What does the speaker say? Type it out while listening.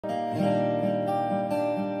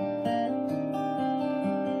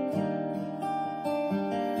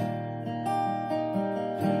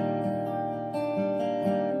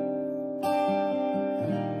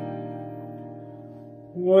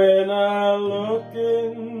look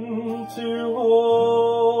into holiness,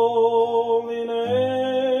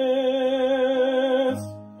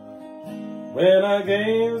 when I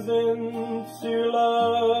gaze into loveliness,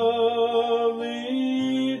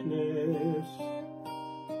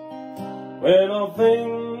 when all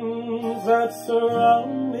things that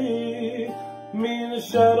surround me mean the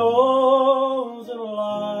shadows and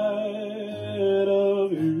light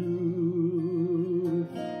of you.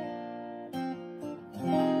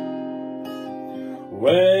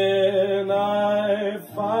 When I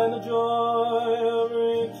find the joy of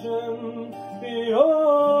reaching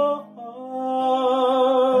your heart,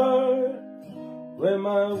 when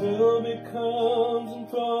my will becomes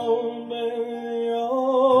enthroned in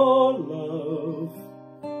your love,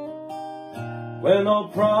 when all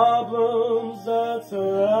problems that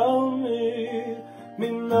surround me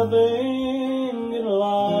mean nothing in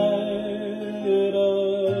light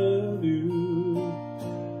of you,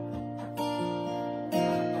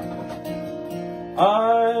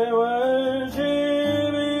 I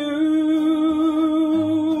worship you,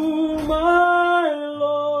 my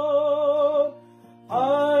Lord.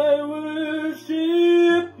 I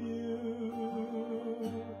worship you,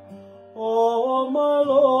 oh my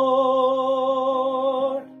Lord.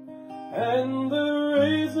 And the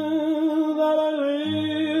reason that I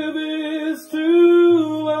live is to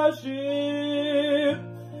worship.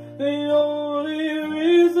 The only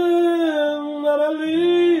reason that I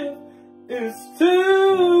live is to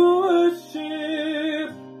worship.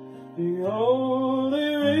 The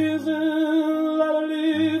only reason that I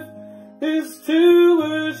live is to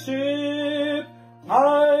worship.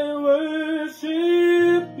 I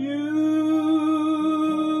worship you.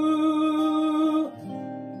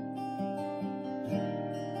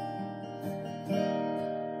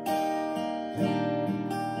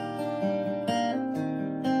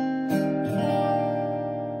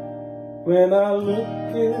 When I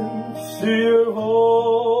look into your holiness,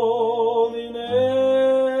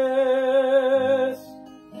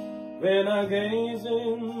 when I gaze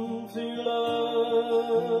into loveliness,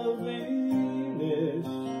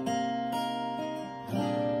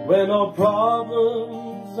 when all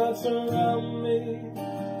problems that surround me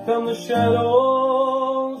come the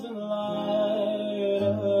shadows and light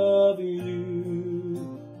of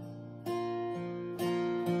you.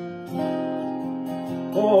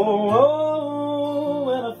 Oh,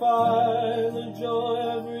 when I find the joy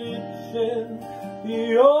of reaching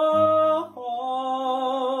your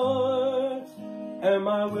heart, and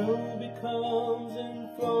my will becomes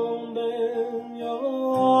enthroned in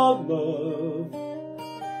your love,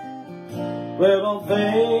 where all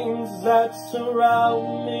things that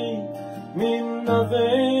surround me mean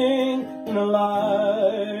nothing in the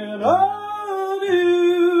light of you.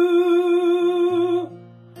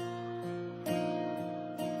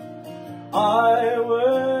 I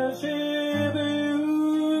will